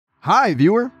Hi,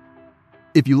 viewer!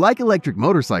 If you like electric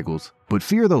motorcycles, but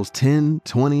fear those 10,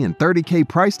 20, and 30K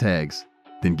price tags,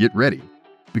 then get ready.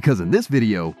 Because in this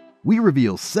video, we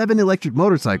reveal 7 electric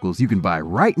motorcycles you can buy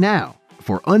right now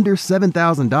for under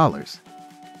 $7,000.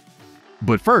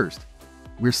 But first,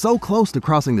 we're so close to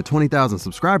crossing the 20,000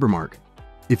 subscriber mark.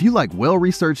 If you like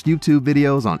well-researched YouTube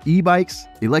videos on e-bikes,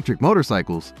 electric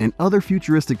motorcycles, and other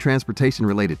futuristic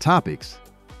transportation-related topics,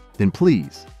 then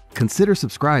please consider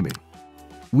subscribing.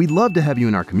 We'd love to have you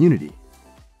in our community.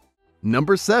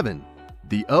 Number 7.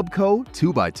 The Ubco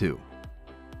 2x2.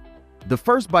 The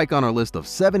first bike on our list of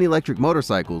 7 electric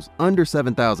motorcycles under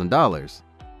 $7,000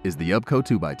 is the Ubco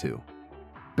 2x2.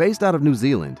 Based out of New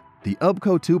Zealand, the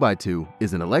Ubco 2x2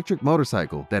 is an electric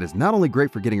motorcycle that is not only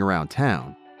great for getting around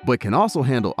town, but can also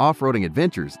handle off-roading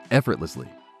adventures effortlessly.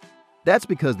 That's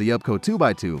because the Ubco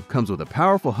 2x2 comes with a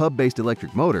powerful hub-based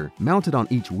electric motor mounted on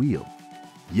each wheel.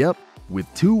 Yep, with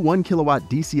 2 1-kilowatt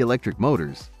DC electric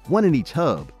motors, one in each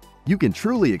hub, you can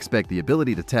truly expect the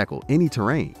ability to tackle any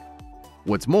terrain.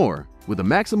 What's more, with a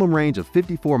maximum range of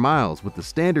 54 miles with the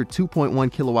standard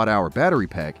 2.1 kilowatt-hour battery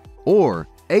pack, or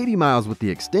 80 miles with the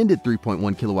extended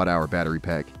 3.1 kilowatt-hour battery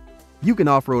pack, you can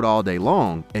off-road all day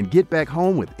long and get back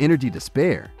home with energy to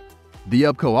spare. The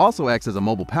Ubco also acts as a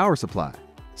mobile power supply,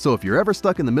 so if you're ever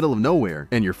stuck in the middle of nowhere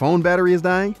and your phone battery is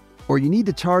dying, or you need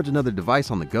to charge another device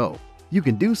on the go, you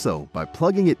can do so by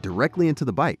plugging it directly into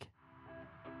the bike.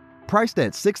 Priced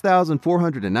at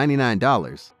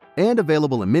 $6,499 and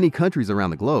available in many countries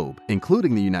around the globe,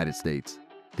 including the United States,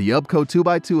 the Ubco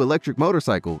 2x2 electric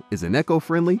motorcycle is an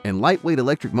eco-friendly and lightweight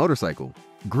electric motorcycle,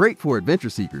 great for adventure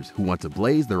seekers who want to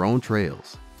blaze their own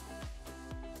trails.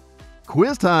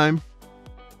 Quiz time!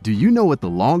 Do you know what the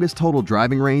longest total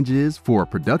driving range is for a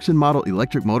production model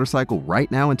electric motorcycle right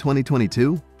now in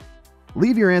 2022?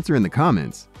 Leave your answer in the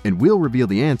comments, and we'll reveal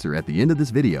the answer at the end of this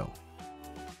video.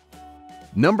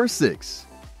 Number 6.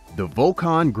 The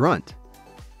Volcon Grunt.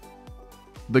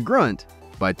 The Grunt,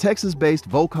 by Texas-based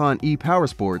Volcon E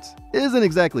Powersports, isn't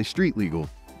exactly street legal,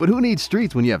 but who needs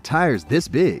streets when you have tires this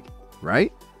big,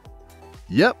 right?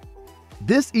 Yep,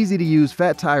 this easy-to-use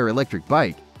fat tire electric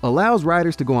bike allows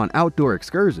riders to go on outdoor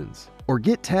excursions or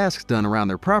get tasks done around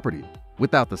their property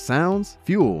without the sounds,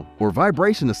 fuel, or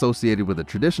vibration associated with a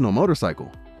traditional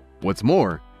motorcycle. What's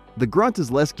more, the Grunt is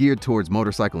less geared towards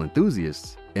motorcycle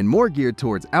enthusiasts and more geared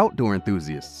towards outdoor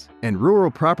enthusiasts and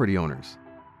rural property owners.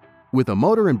 With a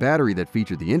motor and battery that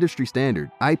feature the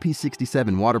industry-standard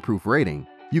IP67 waterproof rating,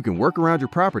 you can work around your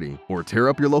property or tear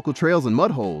up your local trails and mud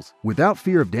holes without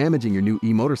fear of damaging your new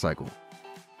e-motorcycle.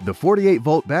 The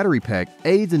 48-volt battery pack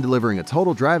aids in delivering a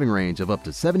total driving range of up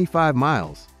to 75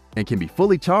 miles and can be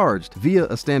fully charged via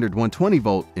a standard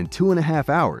 120-volt in 2.5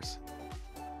 hours.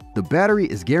 The battery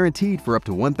is guaranteed for up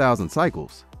to 1,000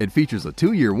 cycles and features a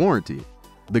 2-year warranty.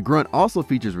 The Grunt also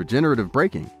features regenerative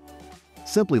braking.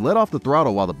 Simply let off the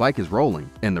throttle while the bike is rolling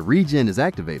and the regen is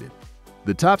activated.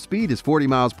 The top speed is 40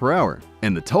 miles per hour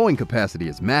and the towing capacity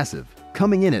is massive,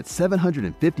 coming in at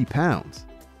 750 pounds.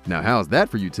 Now how's that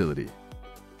for utility?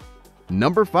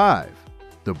 Number 5.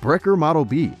 The Brekr Model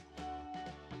B.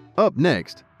 Up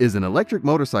next is an electric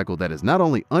motorcycle that is not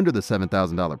only under the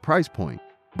 $7,000 price point,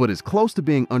 but is close to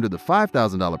being under the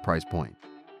 $5,000 price point.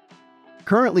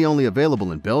 Currently only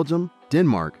available in Belgium,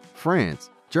 Denmark, France,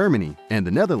 Germany, and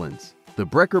the Netherlands, the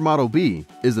Brekr Model B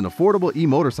is an affordable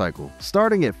e-motorcycle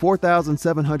starting at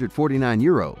 4,749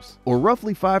 euros, or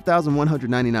roughly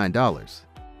 $5,199.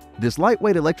 This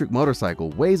lightweight electric motorcycle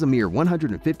weighs a mere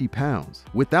 150 pounds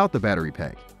without the battery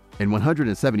pack, and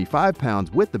 175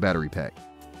 pounds with the battery pack,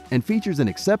 and features an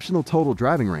exceptional total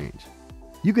driving range.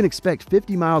 You can expect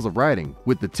 50 miles of riding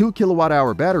with the 2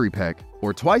 kilowatt-hour battery pack,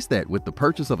 or twice that with the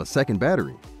purchase of a second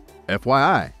battery.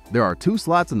 FYI, there are 2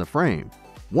 slots in the frame,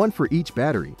 one for each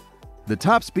battery. The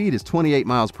top speed is 28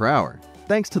 miles per hour,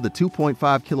 thanks to the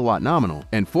 2.5 kilowatt nominal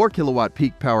and 4 kilowatt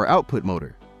peak power output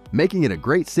motor, making it a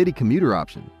great city commuter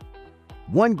option.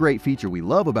 One great feature we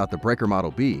love about the Brekr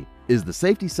Model B is the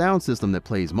safety sound system that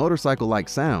plays motorcycle-like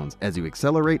sounds as you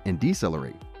accelerate and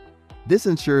decelerate. This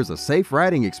ensures a safe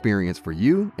riding experience for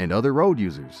you and other road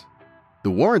users.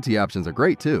 The warranty options are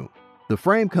great too. The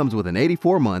frame comes with an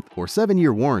 84-month or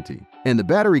 7-year warranty, and the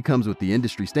battery comes with the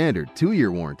industry-standard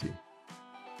 2-year warranty.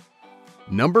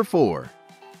 Number 4.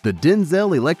 The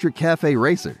Denzl Electric Cafe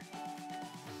Racer.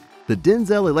 The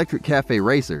Denzl Electric Cafe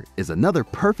Racer is another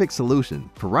perfect solution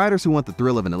for riders who want the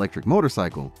thrill of an electric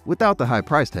motorcycle without the high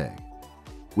price tag.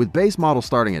 With base models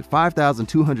starting at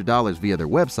 $5,200 via their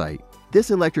website, this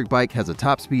electric bike has a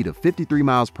top speed of 53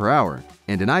 miles per hour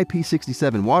and an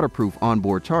IP67 waterproof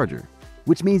onboard charger,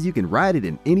 which means you can ride it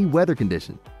in any weather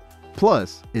condition.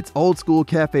 Plus, its old-school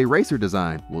cafe racer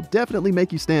design will definitely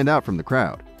make you stand out from the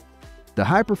crowd. The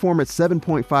high-performance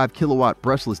 7.5 kilowatt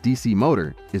brushless DC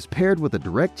motor is paired with a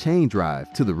direct chain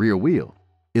drive to the rear wheel,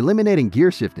 eliminating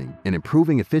gear shifting and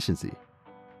improving efficiency.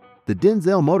 The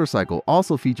Denzl motorcycle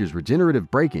also features regenerative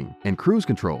braking and cruise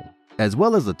control, as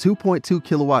well as a 2.2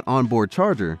 kilowatt onboard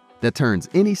charger that turns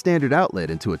any standard outlet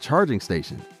into a charging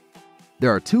station. There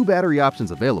are 2 battery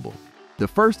options available. The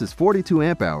first is 42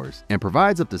 amp hours and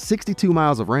provides up to 62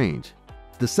 miles of range.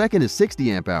 The second is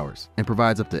 60 amp hours and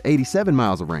provides up to 87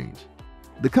 miles of range.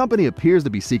 The company appears to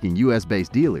be seeking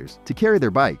US-based dealers to carry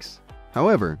their bikes.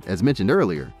 However, as mentioned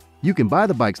earlier, you can buy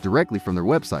the bikes directly from their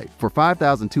website for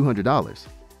 $5,200.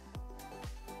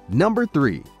 Number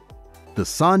 3. The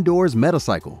Sondors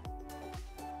Metacycle.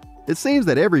 It seems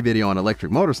that every video on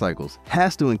electric motorcycles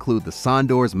has to include the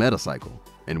Sondors Metacycle,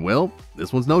 and well,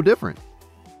 this one's no different.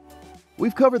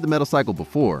 We've covered the Metacycle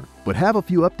before, but have a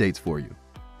few updates for you.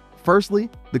 Firstly,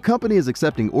 the company is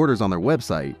accepting orders on their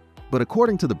website, but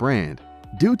according to the brand,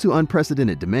 due to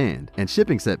unprecedented demand and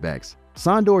shipping setbacks,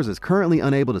 Sondors is currently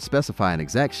unable to specify an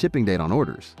exact shipping date on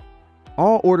orders.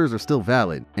 All orders are still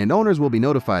valid, and owners will be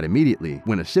notified immediately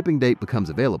when a shipping date becomes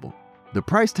available. The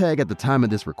price tag at the time of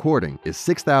this recording is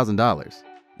 $6,000,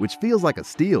 which feels like a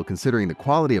steal considering the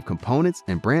quality of components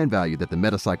and brand value that the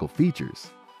Metacycle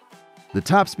features. The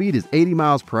top speed is 80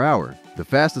 miles per hour, the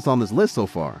fastest on this list so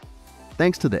far,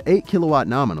 thanks to the 8 kilowatt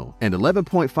nominal and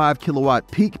 11.5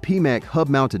 kilowatt peak PMAC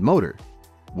hub-mounted motor.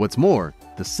 What's more,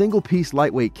 the single-piece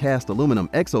lightweight cast aluminum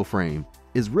exo-frame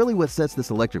is really what sets this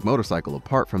electric motorcycle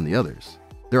apart from the others.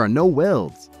 There are no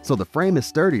welds, so the frame is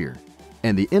sturdier,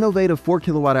 and the innovative 4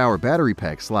 kilowatt-hour battery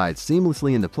pack slides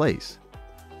seamlessly into place.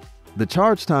 The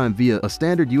charge time via a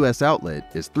standard US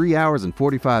outlet is 3 hours and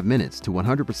 45 minutes to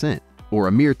 100%, or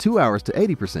a mere 2 hours to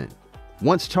 80%.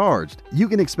 Once charged, you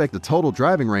can expect a total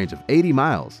driving range of 80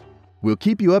 miles. We'll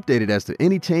keep you updated as to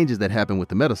any changes that happen with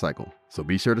the Metacycle, so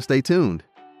be sure to stay tuned.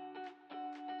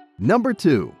 Number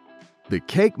 2. The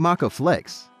Makka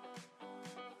Flex.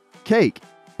 Cake,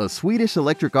 a Swedish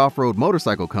electric off-road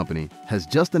motorcycle company, has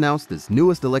just announced its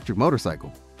newest electric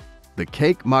motorcycle, the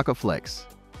Makka Flex.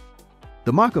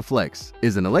 The Makka Flex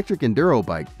is an electric enduro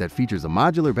bike that features a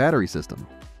modular battery system,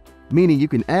 meaning you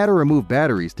can add or remove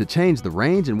batteries to change the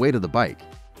range and weight of the bike.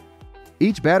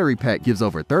 Each battery pack gives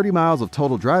over 30 miles of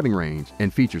total driving range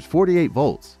and features 48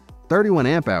 volts, 31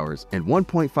 amp hours, and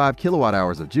 1.5 kilowatt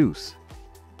hours of juice.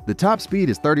 The top speed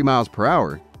is 30 miles per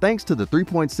hour thanks to the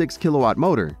 3.6 kilowatt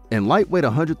motor and lightweight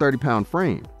 130-pound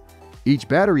frame. Each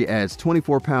battery adds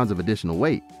 24 pounds of additional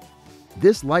weight.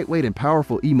 This lightweight and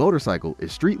powerful e-motorcycle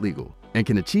is street legal and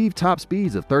can achieve top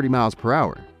speeds of 30 miles per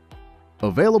hour.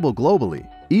 Available globally,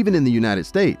 even in the United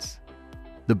States.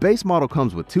 The base model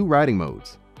comes with 2 riding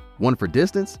modes, one for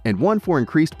distance and one for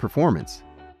increased performance.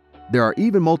 There are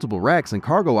even multiple racks and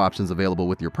cargo options available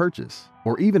with your purchase,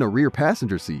 or even a rear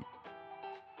passenger seat.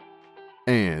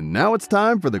 And now it's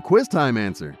time for the quiz time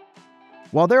answer.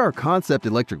 While there are concept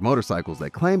electric motorcycles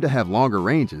that claim to have longer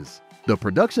ranges, the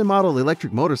production model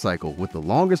electric motorcycle with the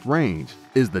longest range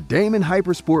is the Damon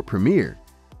Hypersport Premier,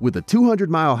 with a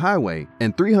 200-mile highway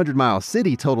and 300-mile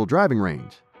city total driving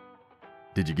range.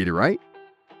 Did you get it right?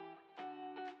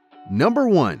 Number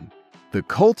 1. The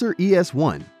Kollter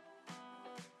ES1.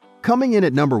 Coming in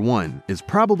at number 1 is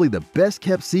probably the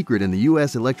best-kept secret in the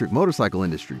US electric motorcycle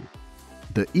industry.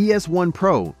 The ES1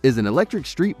 Pro is an electric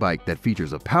street bike that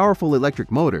features a powerful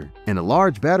electric motor and a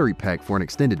large battery pack for an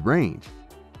extended range.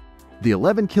 The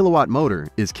 11 kilowatt motor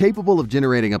is capable of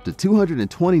generating up to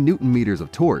 220 Newton meters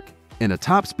of torque and a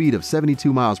top speed of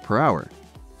 72 miles per hour.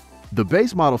 The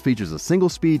base model features a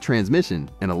single-speed transmission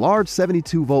and a large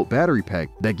 72-volt battery pack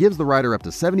that gives the rider up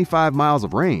to 75 miles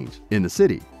of range in the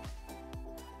city.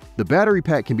 The battery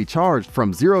pack can be charged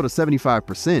from 0 to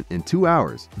 75% in 2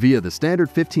 hours via the standard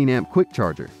 15-amp quick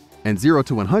charger and 0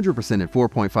 to 100% in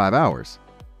 4.5 hours.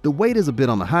 The weight is a bit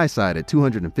on the high side at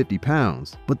 250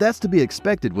 pounds, but that's to be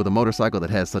expected with a motorcycle that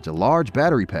has such a large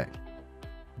battery pack.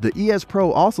 The ES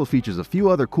Pro also features a few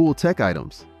other cool tech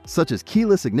items, such as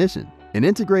keyless ignition, an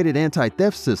integrated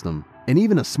anti-theft system, and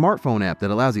even a smartphone app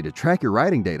that allows you to track your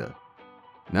riding data.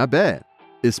 Not bad,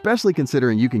 especially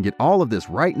considering you can get all of this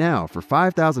right now for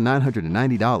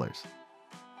 $5,990.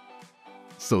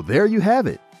 So there you have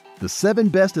it, the 7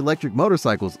 best electric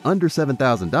motorcycles under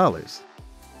 $7,000.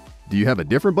 Do you have a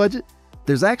different budget?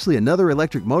 There's actually another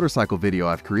electric motorcycle video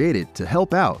I've created to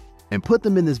help out and put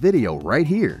them in this video right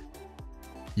here.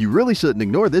 You really shouldn't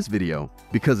ignore this video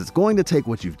because it's going to take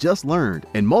what you've just learned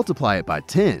and multiply it by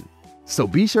 10. So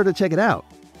be sure to check it out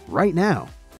right now.